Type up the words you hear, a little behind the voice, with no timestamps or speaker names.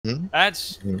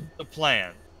That's the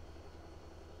plan.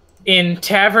 In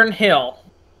Tavern Hill.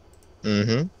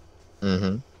 Okay.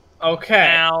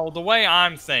 Now, the way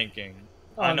I'm thinking,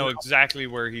 I know no. exactly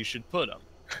where he should put him.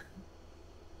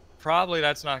 Probably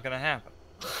that's not going to happen.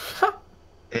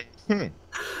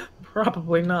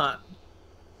 Probably not.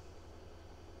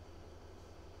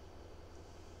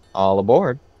 All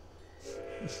aboard.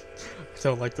 I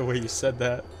don't like the way you said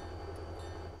that.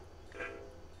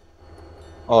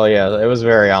 Oh yeah, it was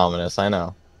very ominous, I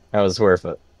know. That was worth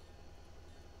it.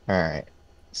 Alright.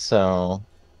 So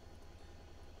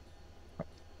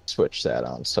switch that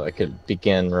on so I could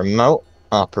begin remote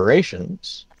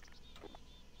operations.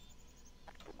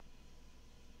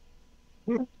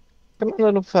 Come on,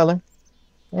 little feller.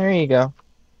 There you go.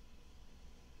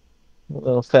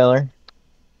 Little feller.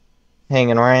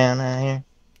 Hanging around out here.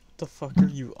 What the fuck are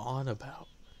you on about?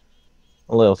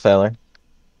 A little feller.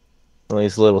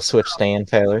 These little switch stand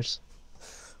fellers.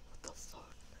 What the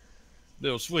fuck?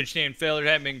 Little switch stand feller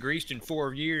haven't been greased in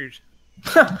 4 years.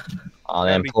 Oh,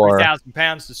 That'd them be poor 3,000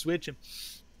 pounds to switch him.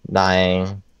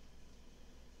 dying.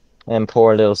 Them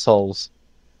poor little souls.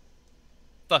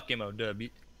 Fuck MOW.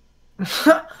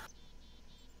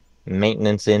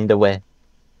 Maintenance in the way.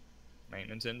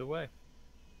 Maintenance in the way.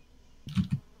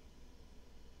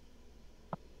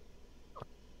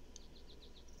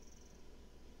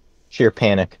 Sheer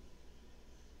panic.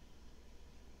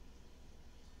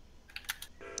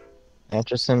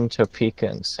 Atchison, Topeka,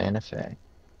 and Santa Fe.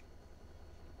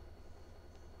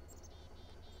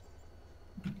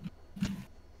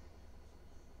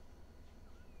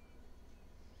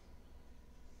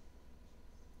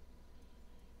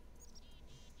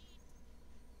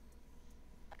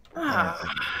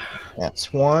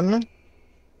 That's one.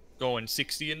 Going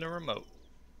 60 in the remote.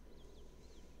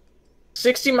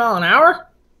 60 mile an hour?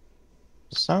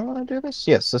 Does I want to do this?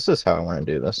 Yes, this is how I want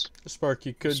to do this. Spark,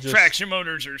 you could just... Traction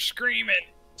motors are screaming.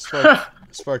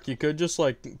 Spark, you could just,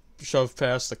 like, shove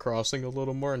past the crossing a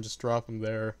little more and just drop him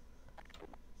there.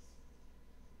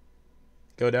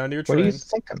 Go down to your train. What do you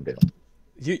think I'm doing?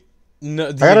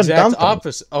 No, the exact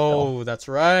opposite. Oh, that's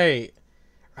right.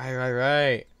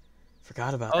 Right.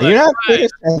 Forgot about that. You're not right.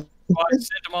 What I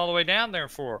sent him all the way down there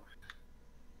for.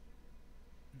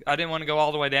 I didn't want to go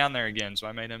all the way down there again, so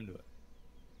I made him do it.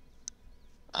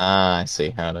 Ah, I see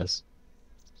how it is.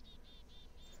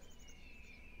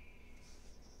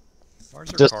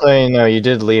 Just so you know, you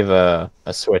did leave a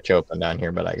switch open down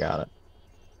here, but I got it.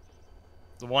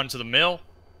 The one to the mill?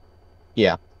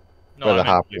 Yeah. No, where the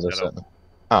hoppers are sitting.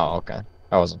 Oh, okay.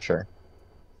 I wasn't sure.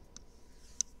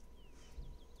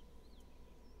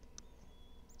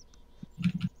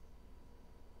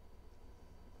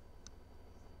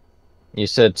 You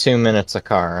said 2 minutes a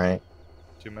car, right?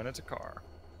 2 minutes a car.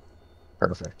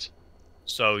 Perfect.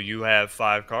 So you have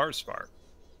 5 cars, Spark.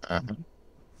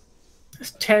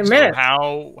 It's 10 minutes. How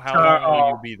long will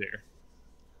you be there?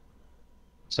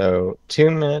 So 2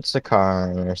 minutes a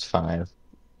car, and there's 5.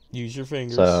 Use your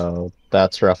fingers. So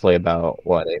that's roughly about,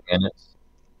 what, 8 minutes?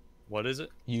 What is it?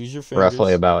 Use your fingers.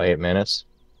 Roughly about 8 minutes.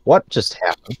 What just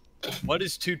happened? What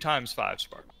is 2 times 5,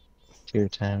 Spark? 2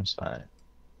 times 5.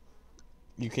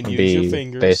 You can use your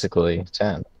fingers. Basically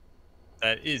 10.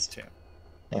 That is 10.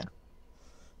 Yeah.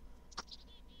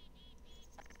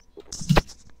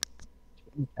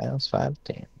 That was 5,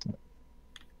 10.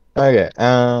 Okay,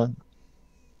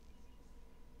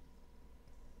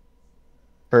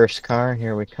 first car,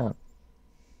 here we come.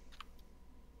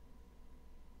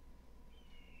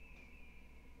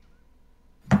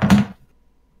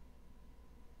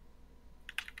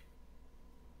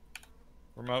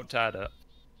 Remote tied up.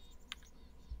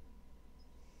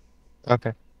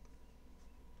 Okay.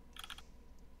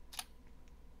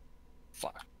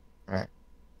 Fuck. Alright.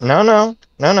 No. No?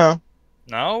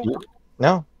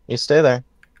 No, you stay there.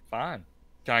 Fine.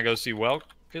 Can I go see Welk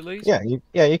at least? Yeah, you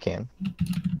can.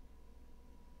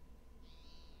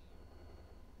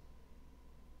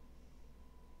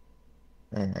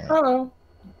 Alright. Hello.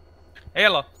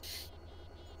 Hello.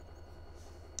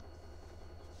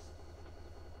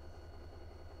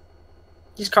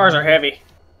 These cars are heavy.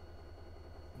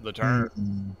 The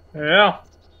turn. Yeah.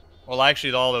 Well,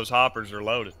 actually, all those hoppers are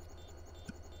loaded.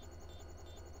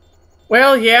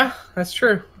 Well, yeah, that's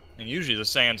true. And usually the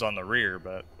sand's on the rear,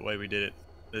 but the way we did it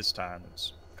this time,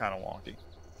 it's kind of wonky.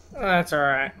 That's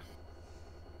alright.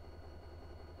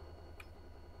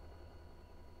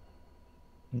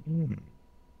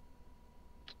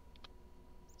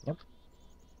 Yep.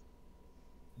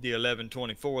 The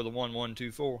 1124, the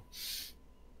 1124.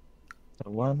 The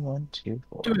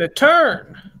 1124. Do the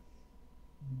turn.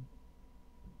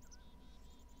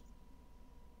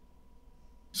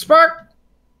 Spark.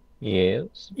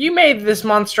 Yes. You made this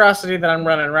monstrosity that I'm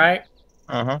running, right?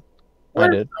 Uh-huh. I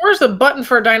did. Where's the button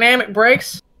for dynamic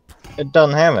brakes? It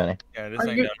doesn't have any. Yeah, this Are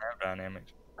thing you- doesn't have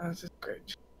dynamics. Oh, this is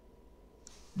great.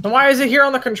 Then why is it here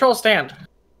on the control stand?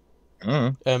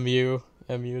 Mm.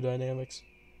 MU dynamics.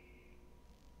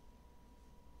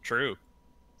 True.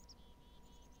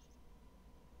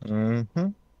 Mm-hmm.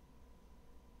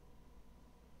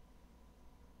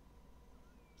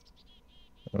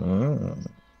 Mm.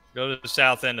 Go to the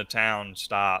south end of town,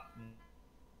 stop,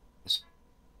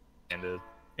 and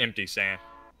empty sand.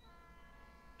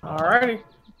 Alrighty.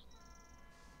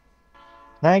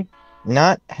 Can I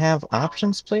not have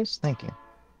options, please? Thank you.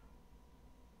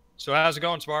 So how's it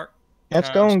going, Spark? It's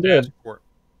going Status good. report.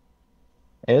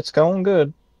 It's going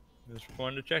good. Just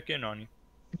wanted to check in on you.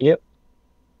 Yep.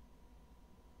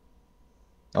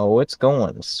 Oh, it's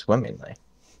going swimmingly.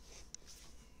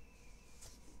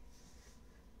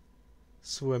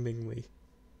 Swimmingly.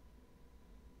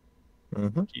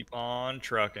 Mm-hmm. Keep on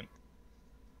trucking.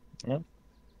 Yep.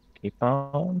 Keep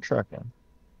on trucking.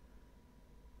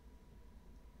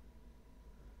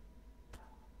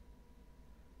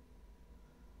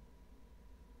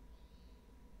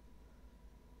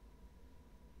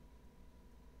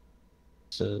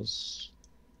 This is...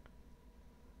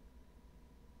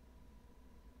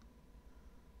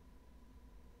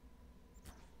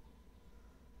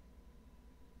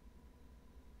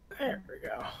 There we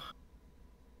go.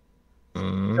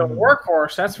 Mm. The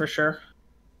workhorse, that's for sure.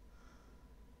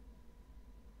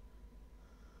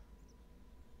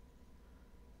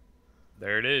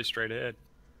 There it is, straight ahead.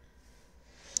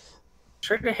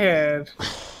 Straight ahead.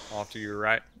 Off to your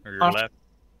right or your Off- left.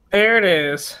 There it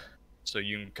is. So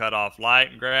you can cut off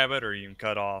light and grab it, or you can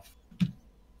cut off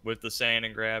with the sand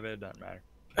and grab it. Doesn't matter.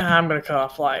 I'm gonna cut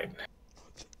off light.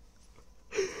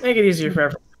 Make it easier for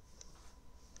everyone.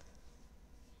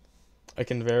 I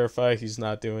can verify he's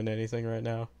not doing anything right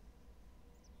now.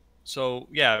 So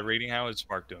yeah, reading, how is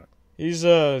Spark doing? He's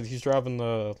driving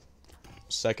the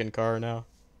second car now.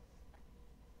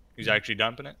 He's actually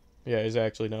dumping it Yeah, he's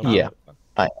actually done. Yeah.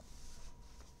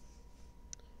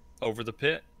 over the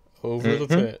pit, Over the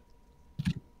Mhm. pit.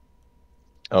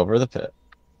 Over the pit.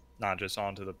 not just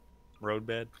onto the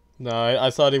roadbed. No, I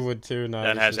thought he would too. No,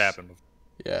 That he's has just- happened before.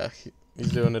 Yeah,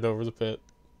 he's doing it over the pit.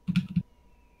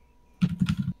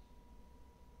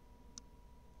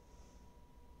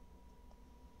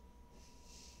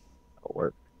 It'll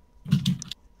work.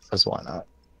 Because why not?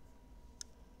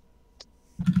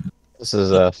 This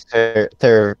is a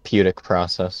therapeutic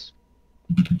process.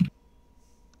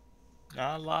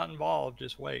 Not a lot involved.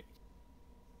 Just wait.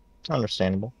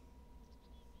 Understandable.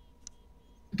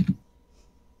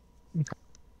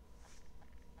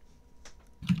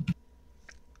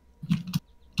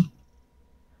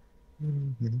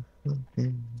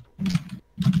 Mm-hmm.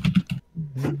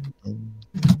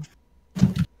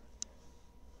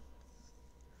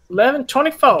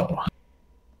 11:24.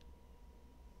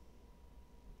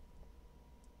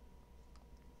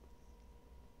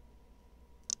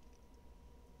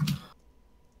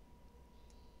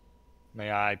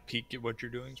 May I peek at what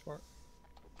you're doing, Spark?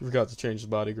 We forgot to change the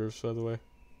body groups, by the way.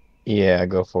 Yeah,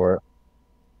 go for it.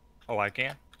 Oh, I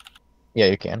can? Yeah,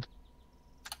 you can.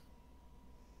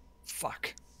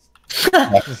 Fuck.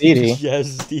 Edie.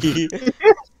 Yes, D.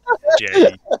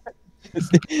 Jay.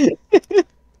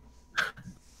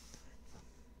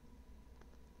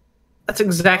 That's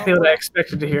exactly what I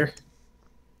expected to hear.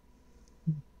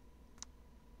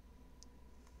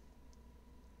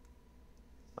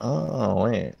 Oh,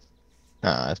 wait.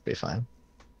 Nah, that'd be fine.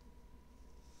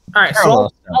 All right, so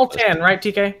all 10, right,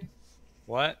 TK?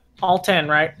 What? All 10,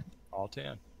 right? All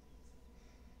 10.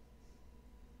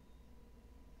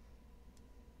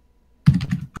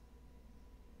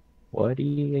 What do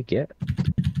you get?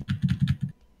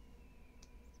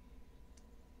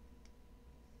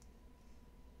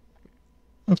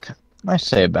 Okay. I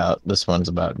say about this one's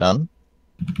about done.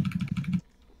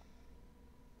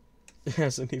 It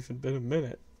hasn't even been a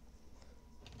minute.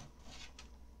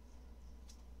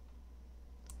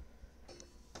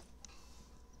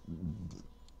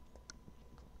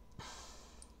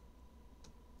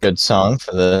 Good song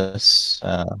for this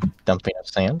dumping of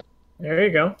sand. There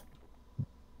you go.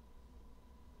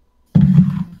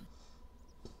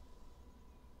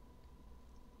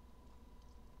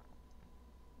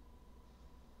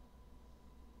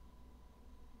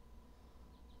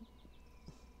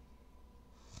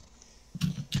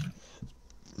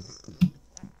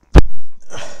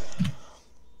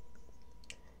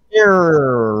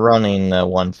 You're running the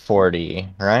 140,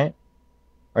 right?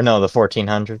 Or no, the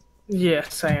 1400?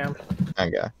 Yes, I am.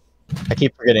 Okay. I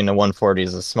keep forgetting the 140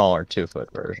 is a smaller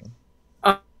 2-foot version.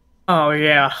 Oh,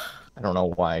 yeah. I don't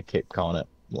know why I keep calling it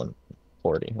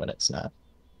 140 when it's not.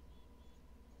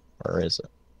 Or is it?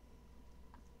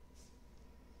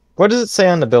 What does it say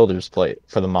on the builder's plate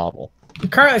for the model? I'm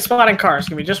currently spotting cars.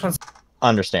 Give me just one second.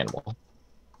 Understandable.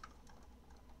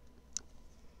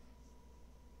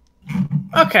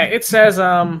 Okay, it says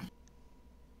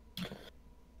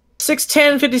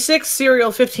 61056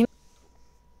 serial 15.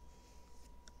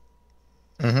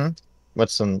 Mm-hmm.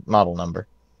 What's the model number?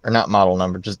 Or not model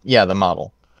number, just yeah, the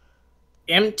model.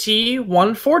 MT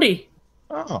 140.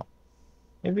 Oh.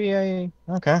 Maybe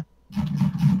okay.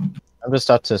 I'm just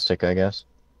autistic, I guess.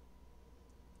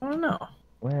 I don't know.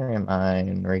 Where am I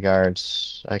in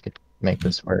regards? I could make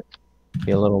this work.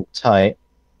 Be a little tight.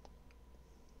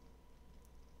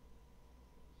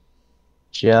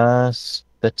 Just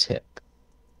the tip.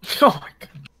 Oh my god.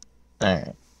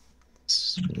 Alright.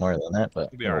 It's more than that, but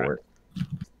You'll be it'll alright. work.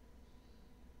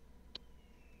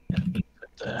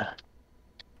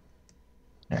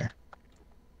 There.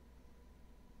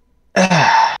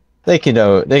 They could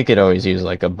always use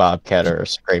like a bobcat or a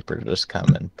scraper to just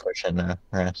come and push in the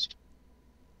rest.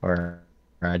 Or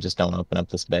I just don't open up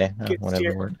this bay.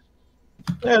 Whatever works.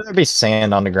 There'd be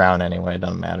sand on the ground anyway, it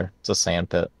doesn't matter. It's a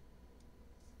sand pit.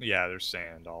 Yeah, there's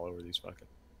sand all over these fucking.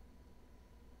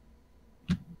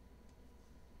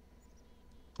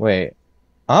 Wait.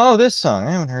 Oh, this song.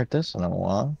 I haven't heard this in a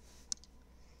while.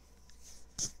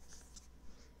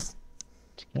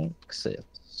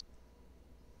 Texas.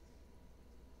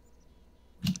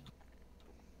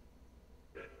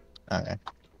 Okay.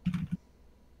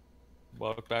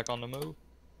 Welcome back on the move.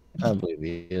 I believe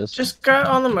he is. Just got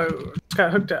on the move. Just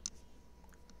got hooked up.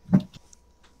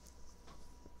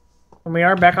 And we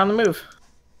are back on the move.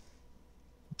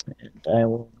 And I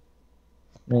will,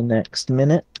 in the next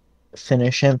minute,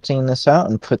 finish emptying this out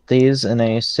and put these in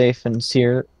a safe and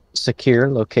secure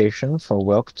location for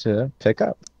Wilk to pick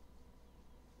up.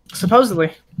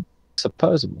 Supposedly.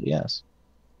 Supposedly, yes.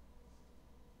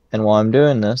 And while I'm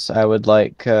doing this, I would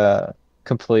like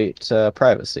complete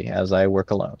privacy as I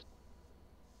work alone.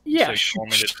 Yeah. So you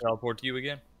want me to teleport to you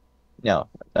again? No,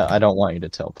 I don't want you to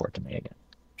teleport to me again.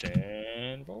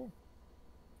 10-4.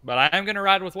 But I am going to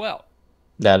ride with Well.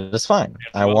 That is fine.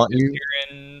 And I Welk want is you. here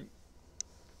in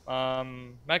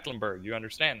Mecklenburg. You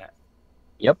understand that?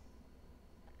 Yep.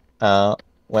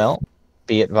 Well,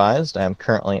 be advised, I am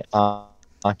currently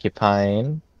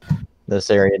occupying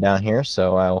this area down here,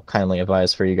 so I will kindly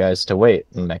advise for you guys to wait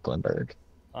in Mecklenburg.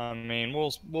 I mean,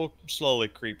 we'll slowly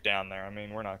creep down there. I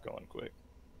mean, we're not going quick.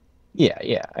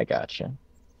 Yeah, I gotcha.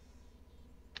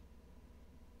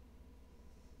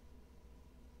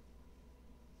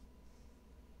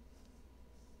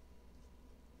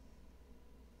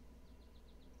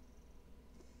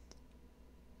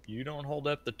 You don't hold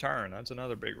up the turn. That's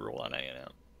another big rule on A&M.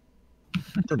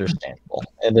 Understandable.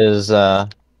 It is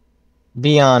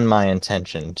beyond my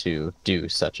intention to do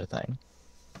such a thing.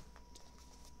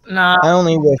 Nah. I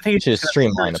only wish I think to it's gonna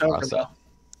streamline the screw us over, process.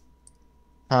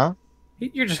 though. Huh?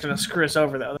 You're just gonna screw us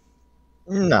over, though.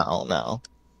 No.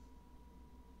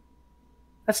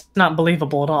 That's not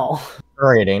believable at all.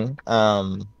 Rating.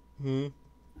 Hold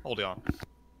on.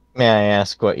 May I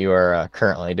ask what you are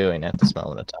currently doing at this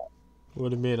moment of time? What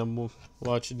do you mean? I'm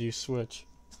watching you switch.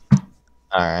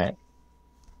 Alright.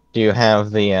 Do you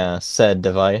have the said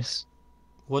device?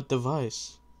 What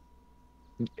device?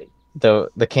 The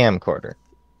camcorder.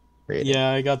 Rating.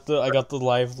 Yeah, I got the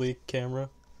live leak camera.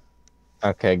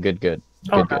 Okay, good.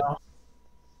 Oh, Good. no.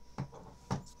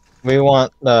 We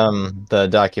want the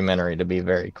documentary to be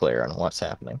very clear on what's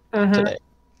happening today.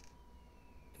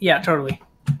 Yeah, totally.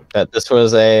 That this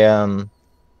was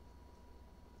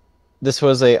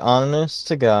a honest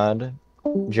to God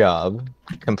job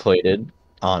completed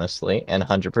honestly and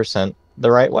 100%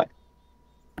 the right way.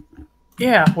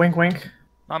 Yeah, wink, wink.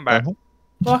 I'm back.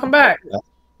 Welcome back. Yeah.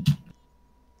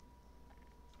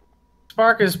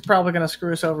 Spark is probably gonna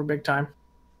screw us over big time.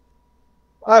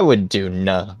 I would do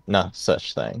no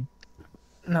such thing.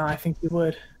 No, I think you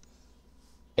would.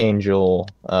 Angel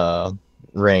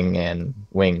ring and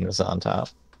wings on top.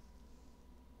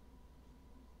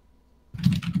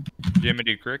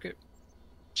 Jiminy Cricket.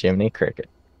 Jiminy Cricket.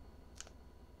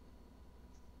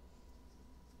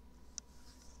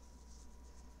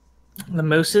 The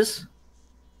mooses.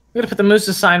 We gotta put the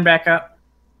mooses sign back up.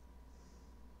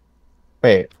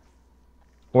 Wait.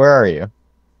 Where are you?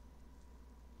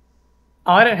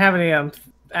 Oh, I didn't have any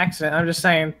accident. I'm just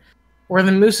saying where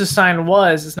the mooses sign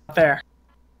was is not there.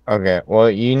 Okay, well,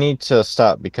 you need to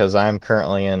stop because I'm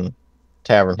currently in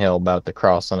Tavern Hill about to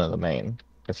cross onto the main,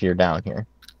 if you're down here.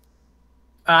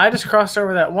 I just crossed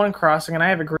over that one crossing and I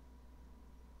have a green.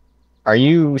 Are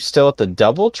you still at the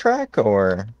double track,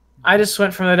 or? I just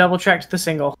went from the double track to the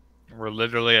single. We're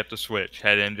literally at the switch.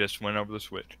 Head in just went over the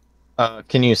switch.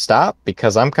 Can you stop?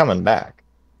 Because I'm coming back.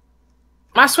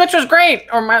 My switch was green,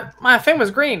 or my thing was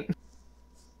green.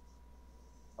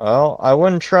 Well, I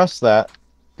wouldn't trust that,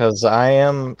 because I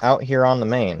am out here on the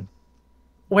main.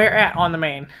 Where at on the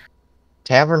main?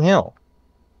 Tavern Hill.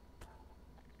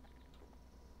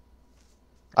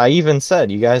 I even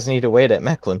said you guys need to wait at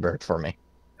Mecklenburg for me.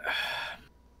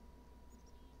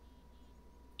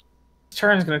 This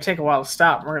turn's gonna take a while to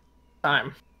stop. We're gonna have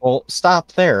time. Well,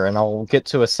 stop there, and I'll get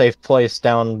to a safe place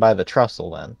down by the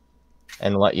trestle then,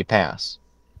 and let you pass.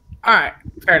 All right,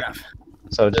 fair enough.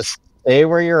 So just stay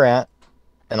where you're at,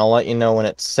 and I'll let you know when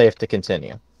it's safe to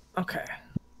continue. Okay.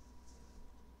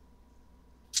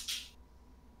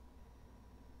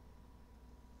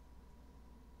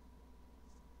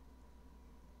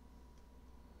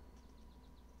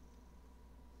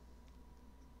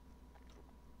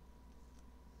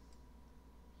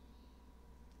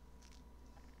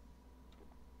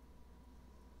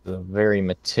 It's a very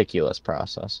meticulous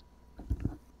process.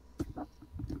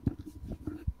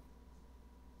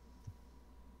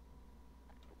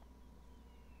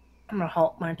 I'm gonna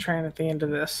halt my train at the end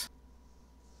of this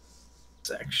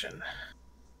section.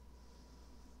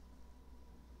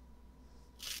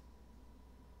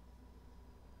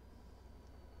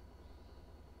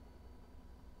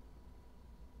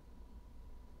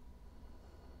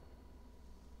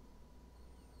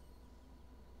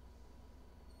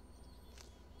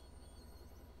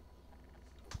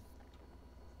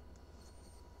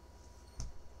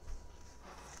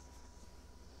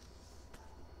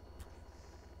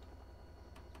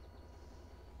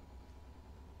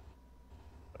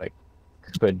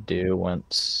 Could do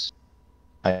once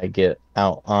I get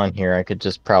out on here, I could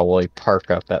just probably park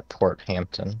up at Port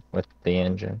Hampton with the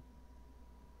engine.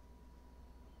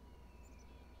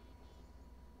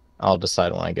 I'll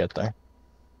decide when I get there.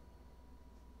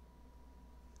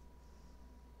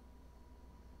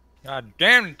 God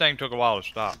damn, the thing took a while to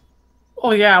stop.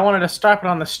 Oh yeah, I wanted to stop it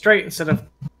on the straight instead of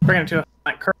bringing it to a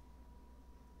flat curve.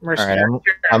 All right,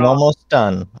 I'm almost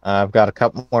done. I've got a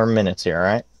couple more minutes here. All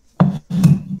right.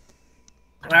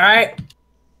 All right,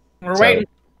 we're waiting.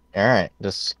 All right,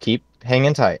 just keep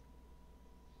hanging tight.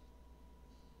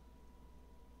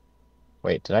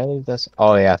 Wait, did I leave this?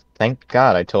 Oh yeah, thank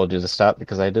God I told you to stop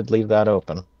because I did leave that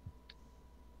open.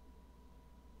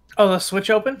 Oh, the switch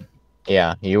open?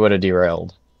 Yeah, you would have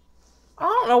derailed. I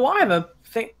don't know why the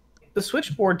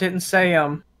switchboard didn't say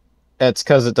It's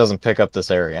because it doesn't pick up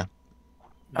this area.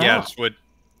 Yeah, Oh. it's what.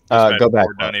 Go back.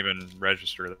 Don't even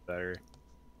register that area.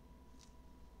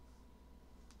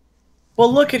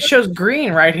 Well, look, it shows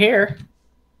green right here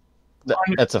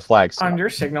That's a flag stop. on your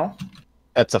signal.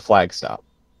 That's a flag stop.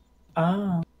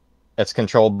 Oh. It's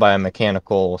controlled by a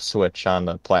mechanical switch on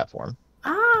the platform.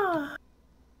 Ah.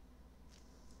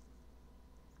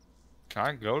 Can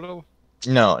I go to?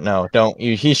 No, don't.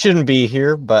 He shouldn't be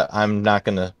here, but I'm not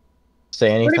gonna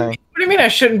say anything. What do you mean I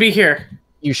shouldn't be here?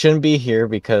 You shouldn't be here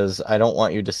because I don't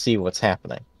want you to see what's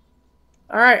happening.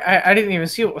 All right, I didn't even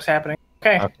see what was happening.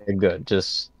 Okay. Okay, good.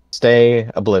 Just stay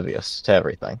oblivious to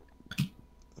everything.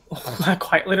 I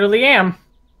quite literally am.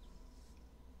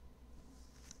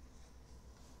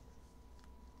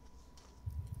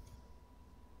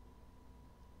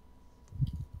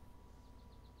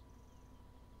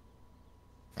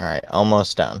 All right,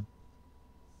 almost done.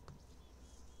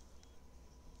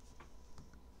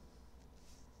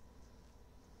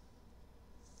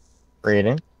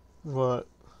 Reading. What?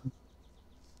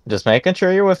 Just making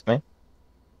sure you're with me.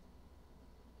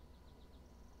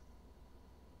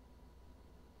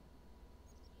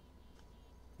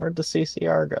 Where'd the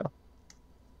CCR go?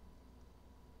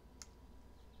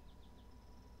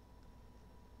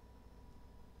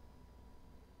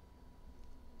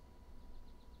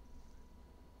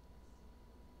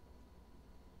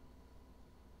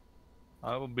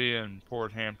 I will be in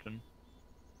Port Hampton,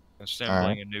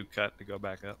 assembling a new cut to go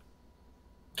back up.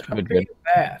 Good.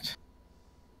 That.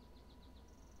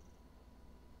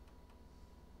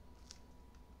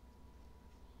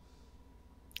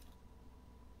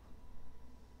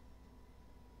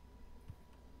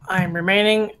 I am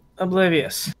remaining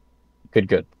oblivious.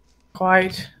 Good.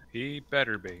 He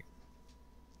better be.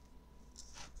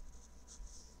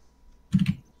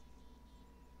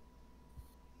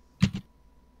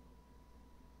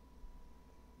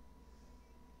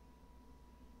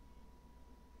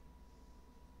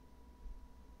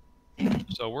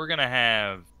 So we're gonna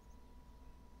have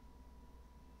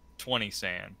 20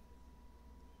 sand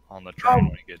on the train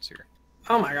when it gets here.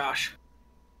 Oh my gosh.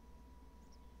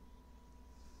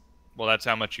 Well, that's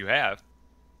how much you have.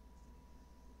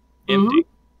 Empty.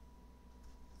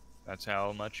 That's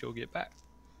how much you'll get back.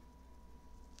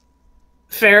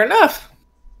 Fair enough.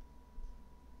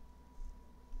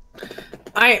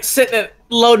 I ain't sitting at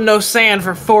loading no sand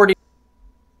for 40.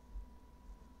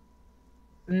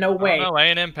 No way. No,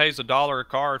 A&M pays $1 a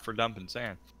card for dumping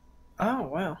sand. Oh,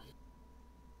 well.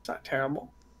 It's not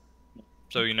terrible.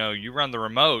 So, you run the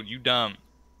remote, you dump,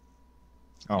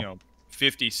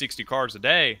 50, 60 cards a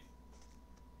day.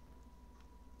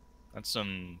 That's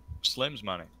some Slim's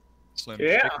money. Slim's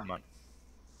chicken money.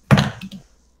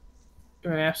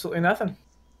 Doing absolutely nothing.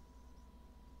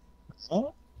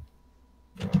 Oh.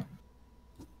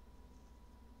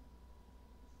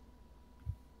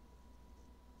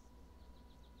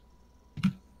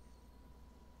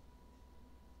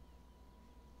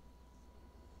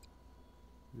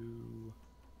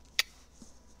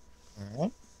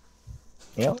 Alright.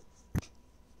 Yep.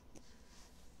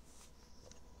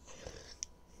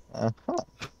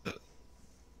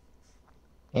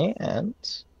 And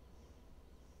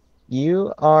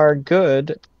you are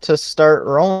good to start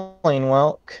rolling,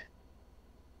 Welk.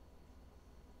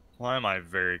 Why am I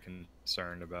very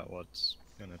concerned about what's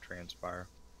gonna transpire?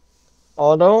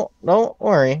 Oh, don't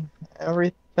worry.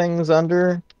 Everything's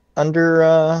under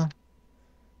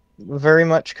very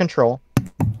much control.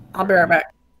 I'll be right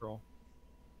back.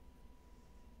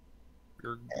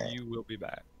 You will be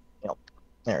back. Yep.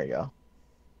 There you go.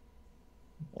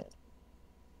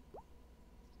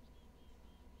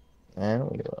 And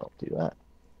we will do that.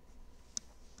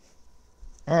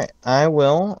 Alright, I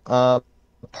will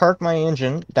park my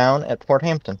engine down at Port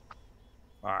Hampton.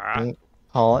 Alright.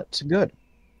 Call it good.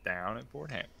 Down at Port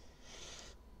Hampton.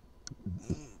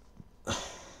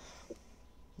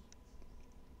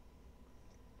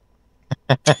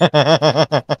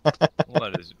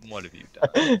 What have you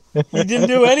done? You didn't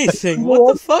do anything.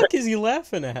 What the fuck is he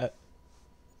laughing at?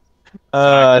 Can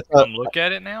I come look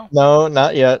at it now? No,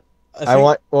 not yet.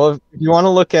 Well, if you want to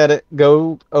look at it,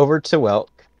 go over to Welk.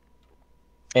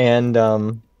 And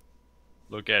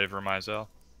look at it for myself.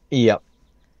 Yep.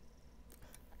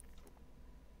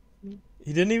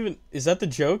 He didn't even. Is that the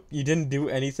joke? You didn't do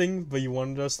anything, but you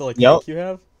wanted us to like Yep. think you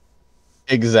have?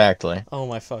 Exactly. Oh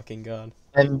my fucking god.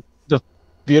 And the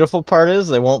beautiful part is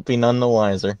they won't be none the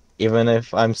wiser. Even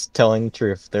if I'm telling the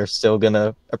truth, they're still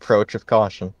gonna approach with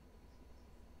caution.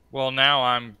 Well, now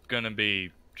I'm gonna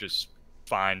be just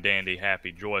fine, dandy,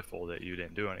 happy, joyful that you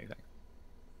didn't do anything.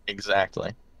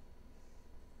 Exactly.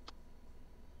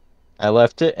 I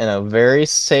left it in a very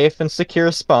safe and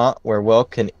secure spot where Will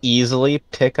can easily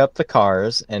pick up the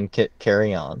cars and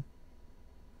carry on.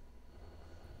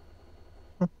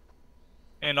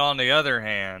 And on the other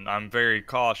hand, I'm very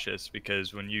cautious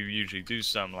because when you usually do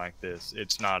something like this,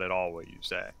 it's not at all what you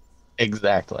say.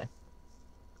 Exactly.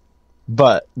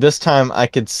 But this time I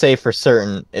could say for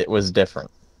certain it was different.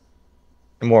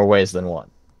 In more ways than one.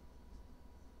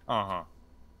 Uh-huh.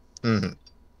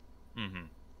 Mm-hmm. Mm-hmm.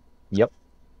 Yep.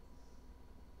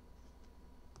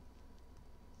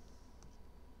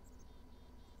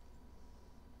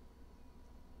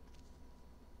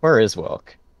 Where is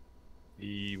Wilk?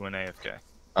 He went AFK.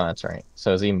 Oh, that's right.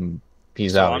 So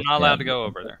he's so out. I'm not allowed to go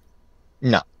over there.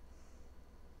 No.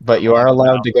 But you are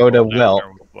allowed to go to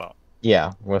Welk.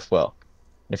 Yeah, with Welk.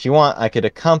 If you want, I could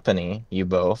accompany you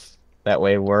both. That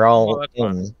way we're all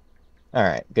in.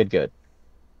 Alright, good.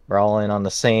 We're all in on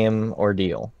the same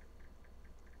ordeal.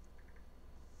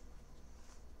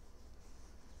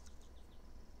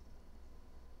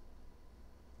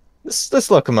 This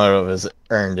locomotive has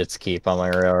earned its keep on my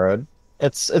railroad.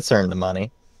 It's earned the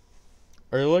money.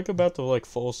 Are you like about to like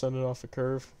full send it off a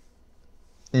curve?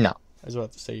 No. I was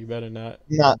about to say you better not.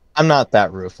 I'm not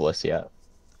that ruthless yet.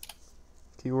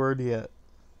 Keyword yet.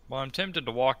 Well, I'm tempted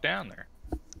to walk down there.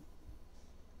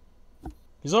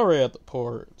 He's already at the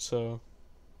port, so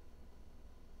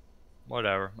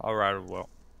whatever. I'll ride it well.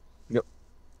 Yep.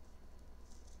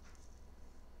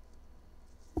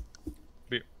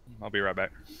 I'll be right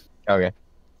back. Okay.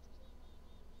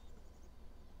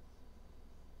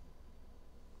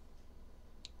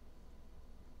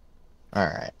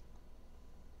 Alright.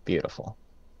 Beautiful.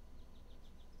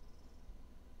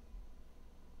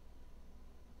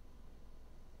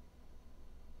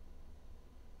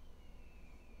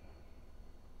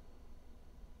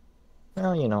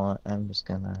 Well, you know what? I'm just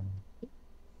gonna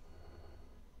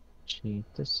cheat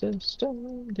the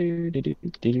system.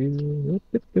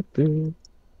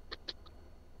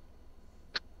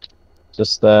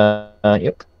 Just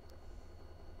yep.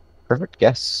 Perfect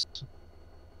guess.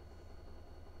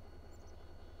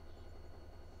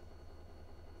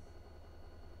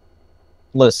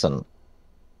 Listen.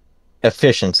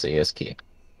 efficiency is key.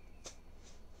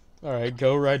 Alright,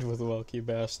 go ride with Welk, you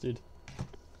bastard.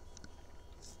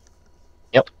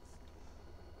 Yep.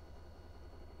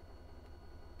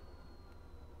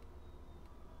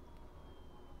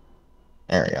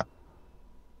 There we go.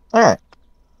 Alright.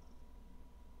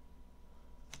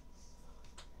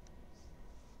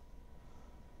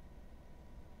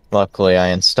 Luckily, I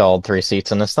installed 3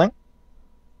 seats in this thing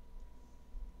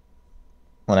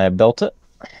when I built it.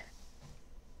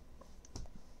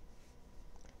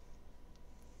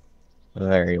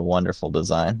 Very wonderful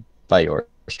design by yours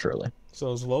truly.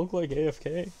 So is Welk like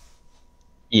AFK?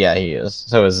 Yeah, he is.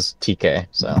 So is TK.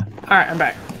 So. Alright, I'm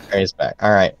back. He's back.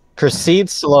 Alright. Proceed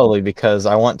slowly because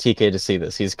I want TK to see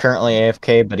this. He's currently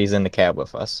AFK, but he's in the cab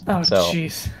with us. Oh, so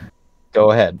jeez.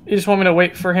 go ahead. You just want me to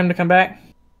wait for him to come back?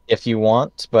 If you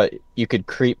want, but you could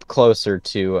creep closer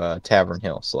to Tavern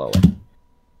Hill slowly.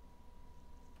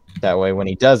 That way, when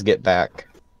he does get back,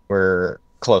 we're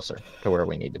closer to where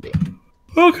we need to be.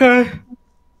 Okay.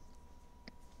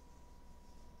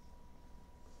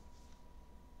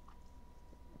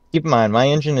 Keep in mind, my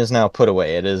engine is now put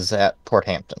away. It is at Port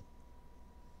Hampton.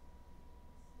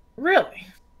 Really?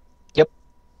 Yep.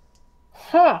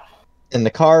 Huh. And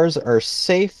the cars are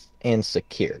safe and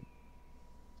secured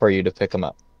for you to pick them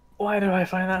up. Why do I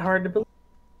find that hard to believe?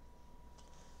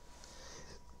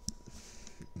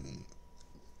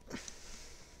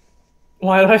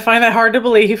 Why do I find that hard to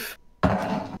believe?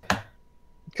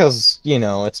 Because, you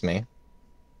know, it's me.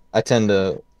 I tend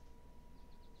to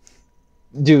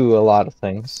do a lot of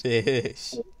things.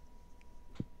 Fish.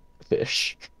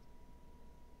 Fish.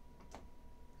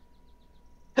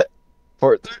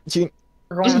 413.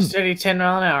 We're going a steady 10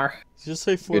 mile an hour. Did you just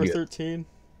say 413?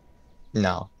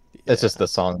 No. It's just the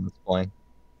song that's playing.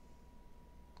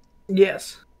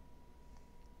 Yes.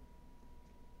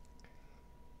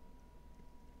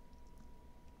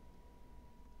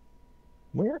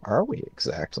 Where are we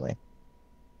exactly?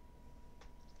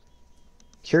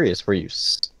 Curious where you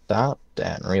stopped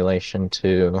at in relation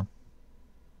to...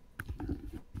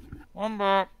 I'm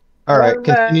back. Alright, We're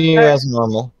back. continue as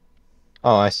normal.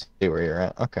 Oh, I see where you're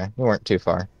at. Okay, you weren't too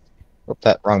far. Oh,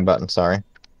 that wrong button, sorry.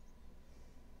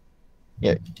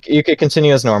 Yeah, you could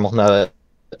continue as normal now that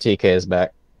TK is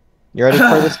back. You ready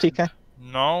for this, TK?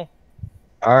 No.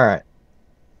 Alright.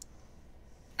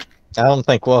 I don't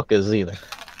think Welk is either.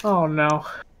 Oh no.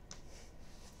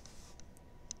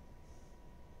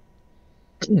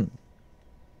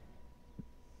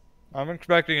 I'm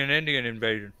expecting an Indian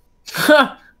invasion.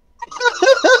 I'm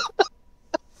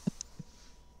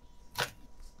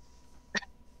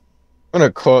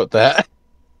gonna quote that.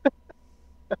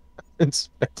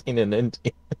 Expecting an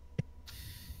Indian.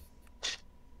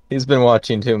 He's been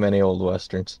watching too many old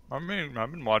westerns. I mean,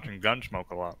 I've been watching Gunsmoke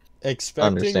a lot. Expecting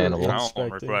Understandable. or I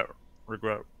don't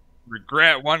inspecting?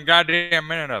 regret one goddamn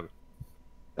minute of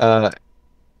it.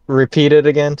 Repeat it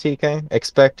again, TK.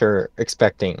 Expect or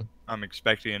expecting? I'm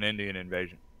expecting an Indian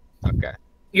invasion. Okay.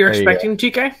 You're There you go. expecting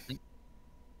TK?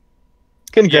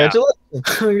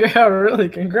 Congratulations. Yeah, really.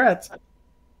 Congrats.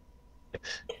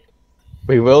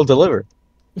 We will deliver.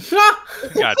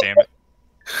 God damn it.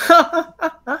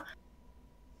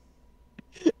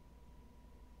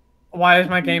 Why is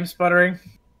my game sputtering?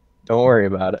 Don't worry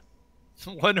about it.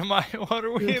 What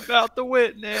are we about to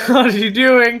witness? What are you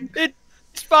doing?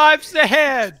 It's 5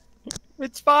 sand.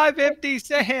 It's 5 empty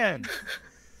sand.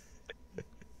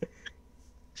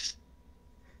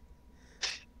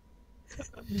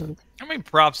 How many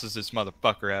props does this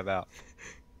motherfucker have out?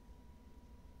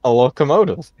 A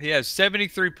locomotive. He has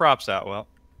 73 props out. Well,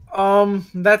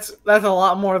 That's a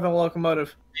lot more than a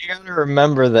locomotive. You gotta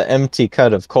remember the empty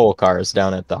cut of coal cars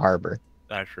down at the harbor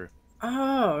that's true.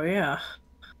 Oh yeah,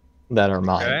 that are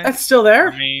mine. Okay. that's still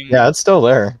there. I mean, Yeah, it's still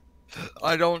there.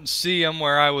 I don't see him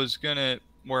where I was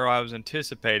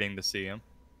anticipating to see him.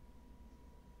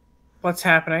 What's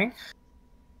happening?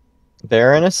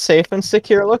 They're in a safe and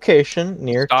secure location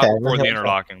near Stop Tavern before the Hill.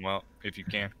 interlocking. Well, if you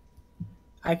can.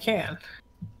 I can.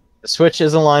 The switch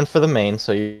is aligned for the main,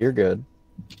 so you're good.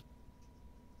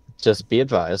 Just be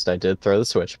advised, I did throw the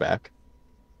switch back.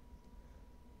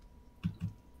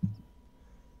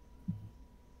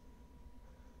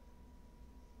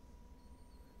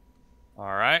 All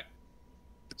right.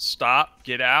 Stop.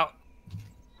 Get out.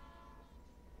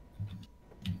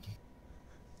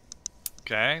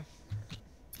 Okay.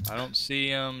 I don't see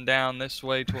him down this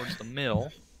way towards the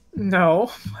mill.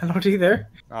 No, I don't either.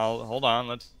 Hold on.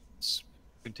 Let's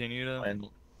continue to,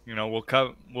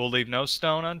 we'll leave no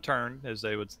stone unturned, as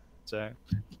they would say.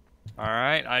 All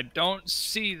right. I don't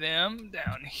see them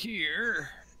down here.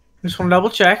 Just want to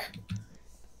double check.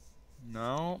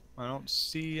 No, I don't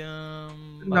see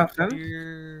him Nothing. up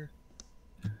here.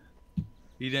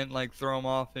 He didn't like throw him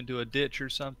off into a ditch or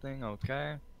something.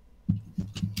 Okay.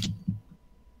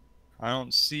 I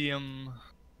don't see him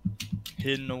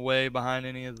hidden away behind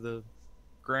any of the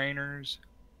grainers.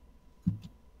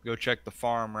 Go check the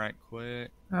farm right quick.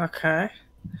 Okay.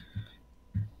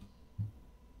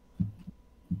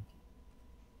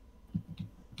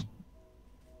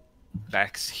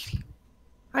 Backseat.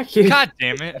 I can't. God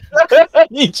damn it.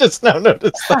 You just now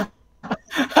noticed that.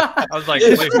 I was like,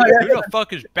 wait, who the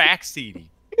fuck is backseating?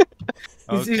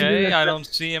 He's usually Okay, I don't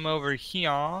see him over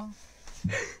here.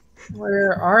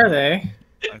 Where are they?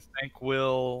 I think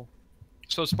we'll...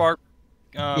 So, Spark,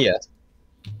 Yes.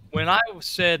 when I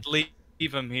said leave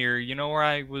him here, you know where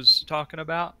I was talking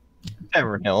about?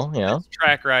 Tavern Hill, yeah. This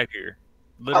track right here.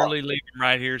 Literally leave him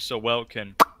right here so Welt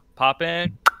can pop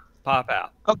in, pop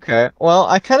out. Okay, well,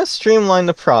 I kind of streamlined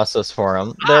the process for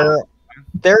him.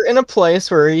 They're in a place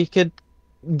where he could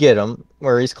get him,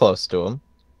 where he's close to him.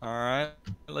 Alright,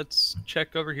 let's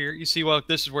check over here. You see, well,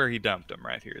 this is where he dumped him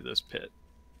right here, this pit.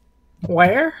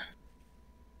 Where?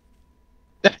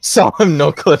 I saw him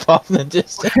no clip off in the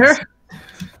distance. Where?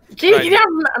 Get Right.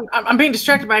 out! I'm being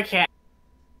distracted by a cat.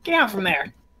 Get out from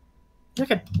there.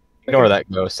 Look at. Ignore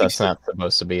that ghost, that's not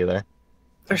supposed to be there.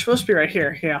 They're supposed to be right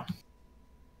here. Yeah.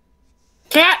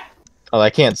 Cat. Oh, I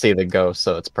can't see the ghost,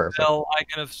 so it's perfect. Well,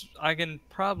 I can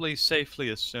probably safely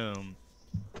assume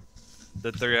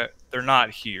that they're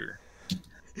not here.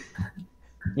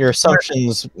 Your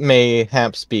assumptions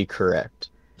mayhaps be correct.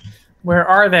 Where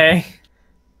are they?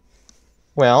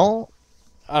 Well,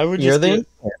 I would you're just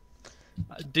the...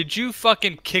 Did you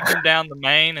fucking kick him down the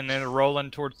main and then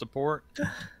rolling towards the port?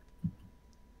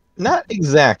 Not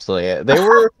exactly. They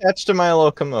were attached to my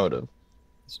locomotive.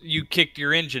 You kicked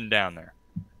your engine down there.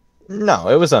 No,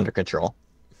 it was under control.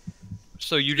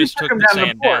 So you just took took him the down the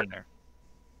sand port. down there.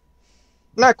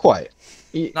 Not quite.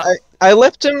 Not- I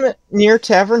left him near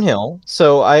Tavern Hill,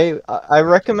 so I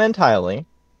recommend highly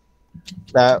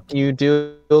that you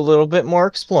do a little bit more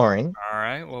exploring.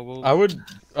 Alright, well, we'll...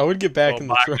 I would get back Well, in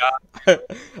the by train.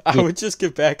 I would just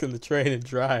get back in the train and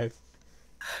drive.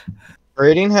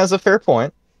 Rating has a fair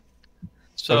point.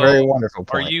 So, a very wonderful are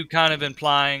point. you kind of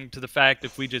implying to the fact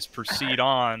if we just proceed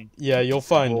on, Yeah, you'll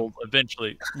find. we'll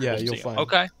eventually... Yeah, we'll you'll see 'em? find.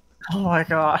 Okay. Oh my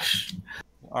gosh.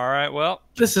 Alright, well,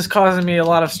 This is causing me a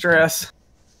lot of stress.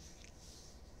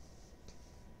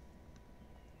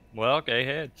 go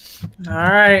ahead. All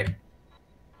right.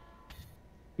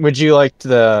 Would you like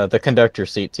the conductor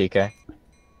seat, TK?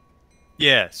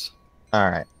 Yes. All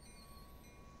right.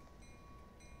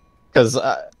 Because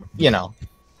you know.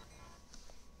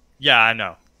 Yeah, I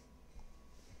know.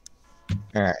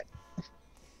 All right.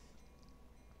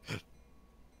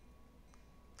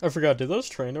 I forgot. Do those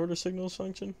train order signals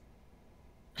function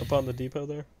up on the depot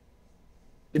there?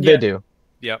 They do.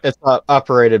 Yep. It's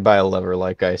operated by a lever,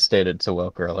 like I stated to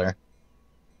Wilk earlier.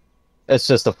 It's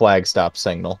just a flag stop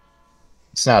signal.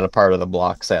 It's not a part of the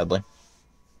block, sadly.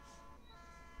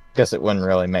 Guess it wouldn't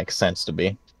really make sense to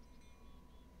be.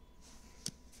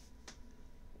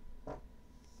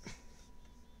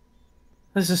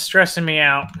 This is stressing me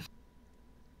out.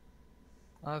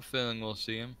 I have a feeling we'll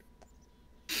see him.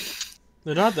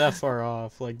 They're not that far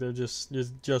off. Like they're just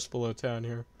below town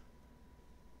here.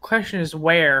 Question is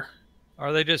where?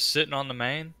 Are they just sitting on the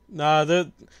main? Nah,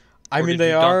 they're. I Or mean, did they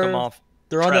you dunk are. them off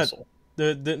They're on that. trestle?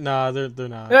 Nah, they're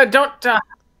not. Don't.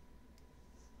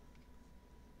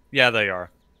 Yeah, they are.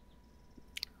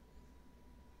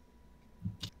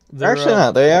 They're, Actually,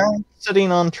 not. They are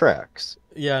sitting on tracks.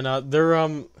 Yeah, no, they're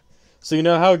So you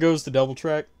know how it goes to double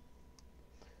track?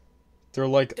 They're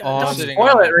like Don't on. sitting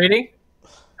spoil on it, Reedy.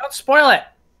 Don't spoil it.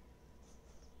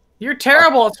 You're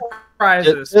terrible at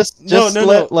surprises. Just No.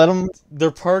 let them.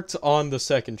 They're parked on the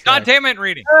second God track. damn it,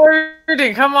 Reedy!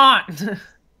 Reedy, come on.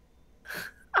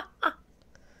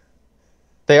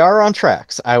 They are on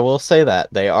tracks. I will say that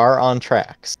they are on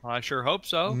tracks. I sure hope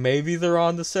so. Maybe they're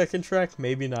on the second track,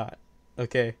 maybe not.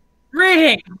 Okay.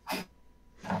 Reedy.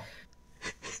 I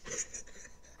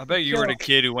bet you were the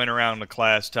kid who went around the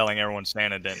class telling everyone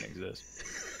Santa didn't exist.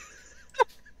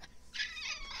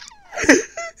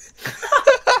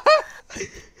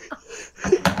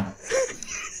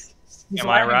 Am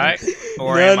I right?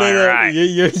 Or am I right?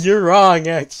 You're wrong,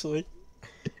 actually.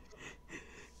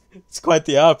 It's quite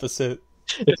the opposite.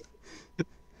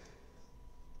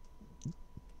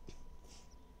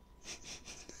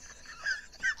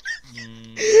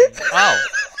 Oh.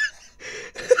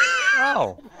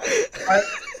 Oh.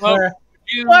 Well, Where?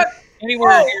 you, What?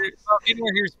 anywhere Oh. here,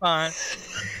 anywhere here's fine.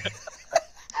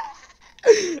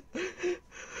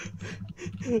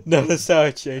 Notice how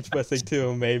I changed my thing to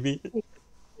a maybe.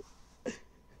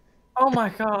 Oh my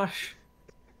gosh.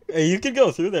 Hey, you can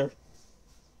go through there.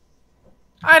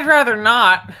 I'd rather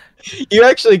not. You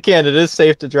actually can. It is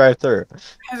safe to drive through.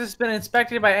 Has this been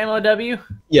inspected by MOW?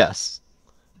 Yes.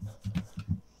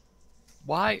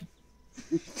 Why?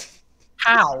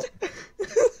 How?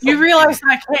 You realize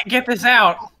I can't get this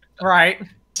out, right?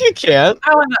 You can.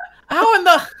 How in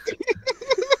the...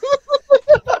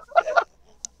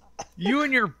 You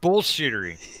and your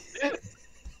bullshittery.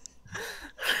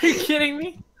 Are you kidding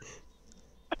me?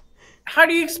 How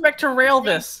do you expect to rail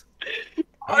this?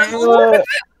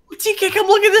 TK, come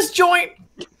look at this joint.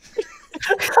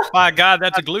 My God,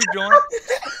 that's a glue joint.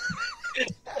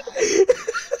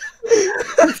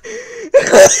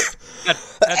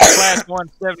 That's class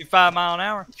 175 mile an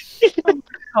hour.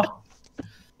 Oh.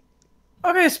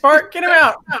 Okay, Spark, get him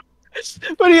out.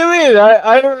 What do you mean?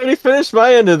 I already finished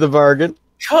my end of the bargain.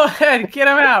 Go ahead, get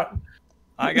him out.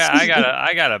 I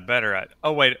got a better idea.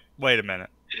 Oh wait a minute.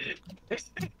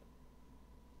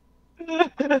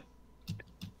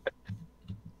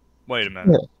 Wait a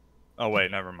minute. Oh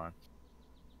wait, never mind.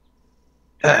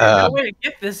 No way to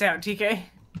get this out, TK.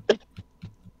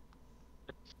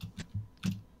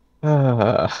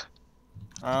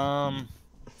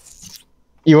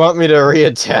 You want me to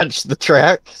reattach the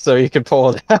track so you can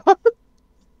pull it out?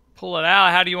 Pull it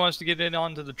out. How do you want us to get it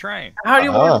onto the train? How do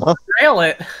you want to rail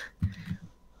it?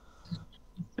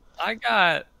 I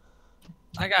got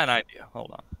an idea.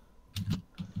 Hold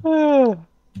on.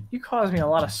 You cause me a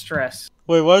lot of stress.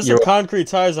 Wait, why is there concrete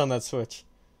tires on that switch?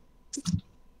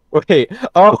 Wait.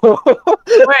 Oh.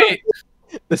 Wait.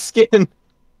 The skin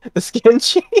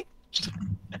changed.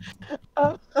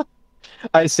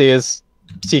 I see. As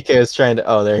TK is trying to.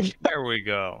 Oh, there you go. There we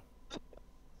go.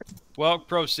 Well,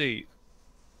 proceed.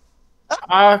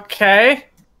 Okay.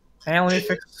 And let me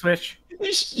fix the switch.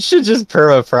 You should just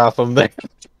perma-prop them there.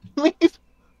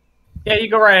 Yeah, you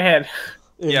go right ahead.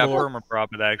 Yeah,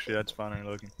 perma-prop it, actually. That's funny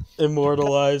looking.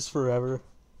 Immortalized forever.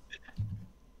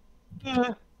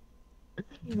 All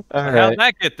How'd right.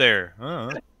 that get there?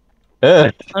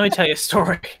 Let me tell you a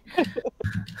story.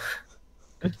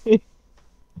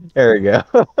 There we go.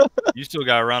 You still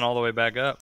got to run all the way back up.